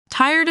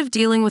Tired of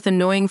dealing with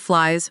annoying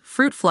flies,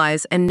 fruit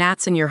flies, and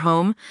gnats in your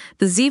home?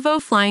 The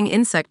Zevo Flying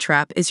Insect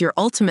Trap is your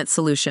ultimate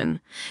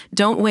solution.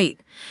 Don't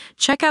wait.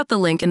 Check out the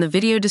link in the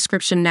video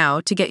description now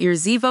to get your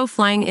Zevo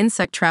Flying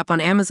Insect Trap on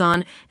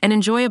Amazon and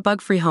enjoy a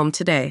bug-free home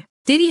today.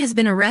 Diddy has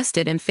been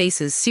arrested and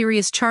faces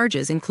serious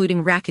charges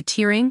including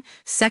racketeering,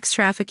 sex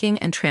trafficking,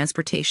 and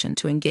transportation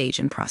to engage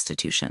in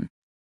prostitution.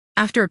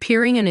 After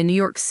appearing in a New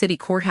York City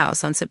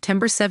courthouse on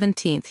September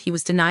 17th, he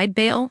was denied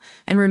bail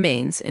and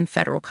remains in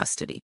federal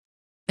custody.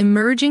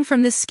 Emerging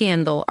from this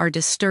scandal are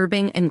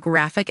disturbing and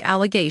graphic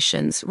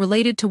allegations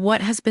related to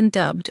what has been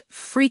dubbed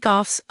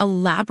freak-offs,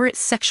 elaborate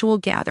sexual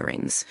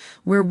gatherings,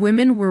 where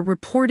women were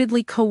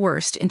reportedly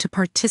coerced into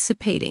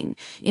participating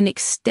in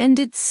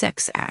extended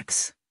sex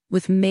acts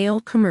with male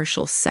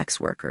commercial sex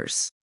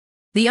workers.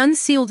 The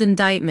unsealed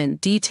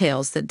indictment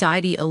details that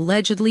Diddy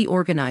allegedly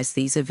organized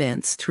these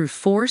events through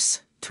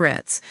force,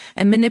 threats,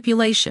 and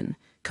manipulation,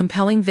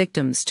 compelling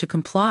victims to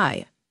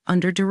comply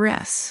under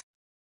duress.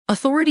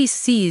 Authorities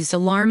seized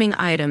alarming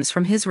items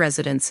from his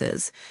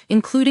residences,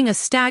 including a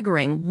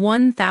staggering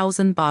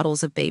 1,000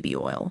 bottles of baby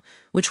oil,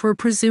 which were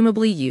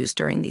presumably used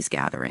during these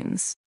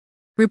gatherings.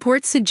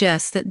 Reports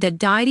suggest that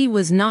Diddy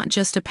was not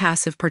just a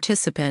passive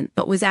participant,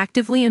 but was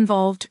actively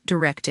involved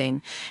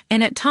directing,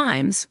 and at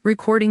times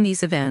recording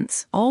these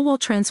events, all while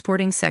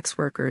transporting sex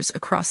workers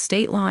across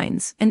state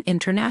lines and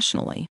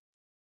internationally.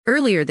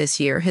 Earlier this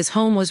year, his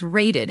home was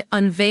raided,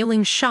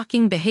 unveiling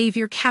shocking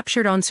behavior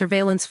captured on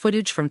surveillance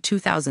footage from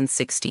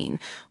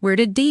 2016, where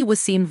Diddy was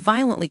seen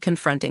violently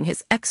confronting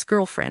his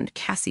ex-girlfriend,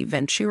 Cassie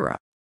Ventura.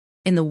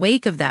 In the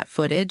wake of that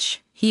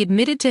footage, he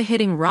admitted to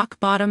hitting rock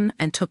bottom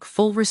and took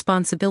full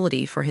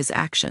responsibility for his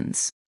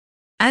actions.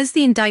 As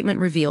the indictment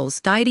reveals,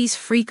 Diddy's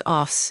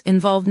freak-offs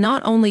involved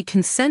not only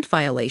consent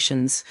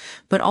violations,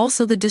 but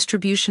also the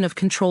distribution of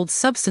controlled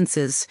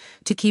substances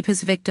to keep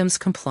his victims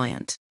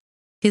compliant.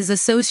 His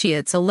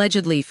associates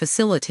allegedly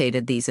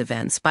facilitated these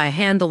events by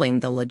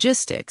handling the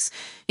logistics,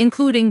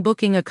 including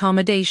booking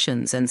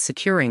accommodations and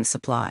securing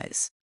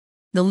supplies.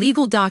 The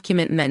legal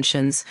document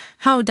mentions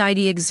how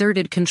Diddy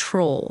exerted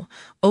control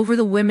over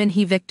the women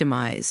he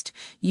victimized,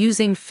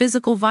 using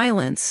physical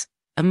violence,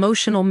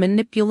 emotional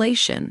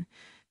manipulation,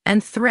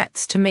 and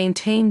threats to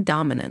maintain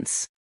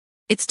dominance.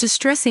 It's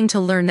distressing to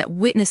learn that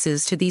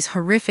witnesses to these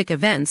horrific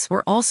events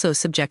were also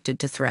subjected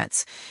to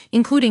threats,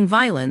 including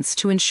violence,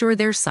 to ensure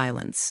their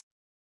silence.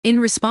 In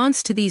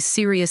response to these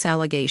serious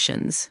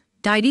allegations,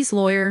 Diddy's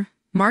lawyer,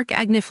 Mark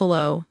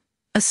Agnifilo,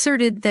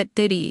 asserted that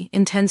Diddy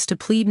intends to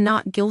plead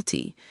not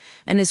guilty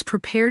and is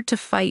prepared to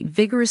fight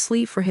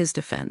vigorously for his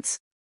defense.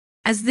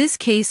 As this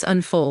case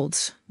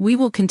unfolds, we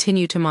will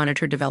continue to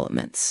monitor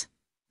developments.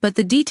 But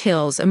the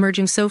details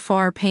emerging so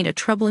far paint a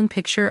troubling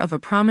picture of a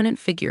prominent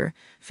figure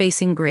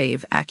facing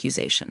grave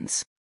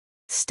accusations.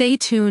 Stay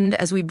tuned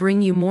as we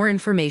bring you more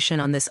information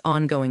on this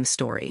ongoing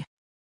story.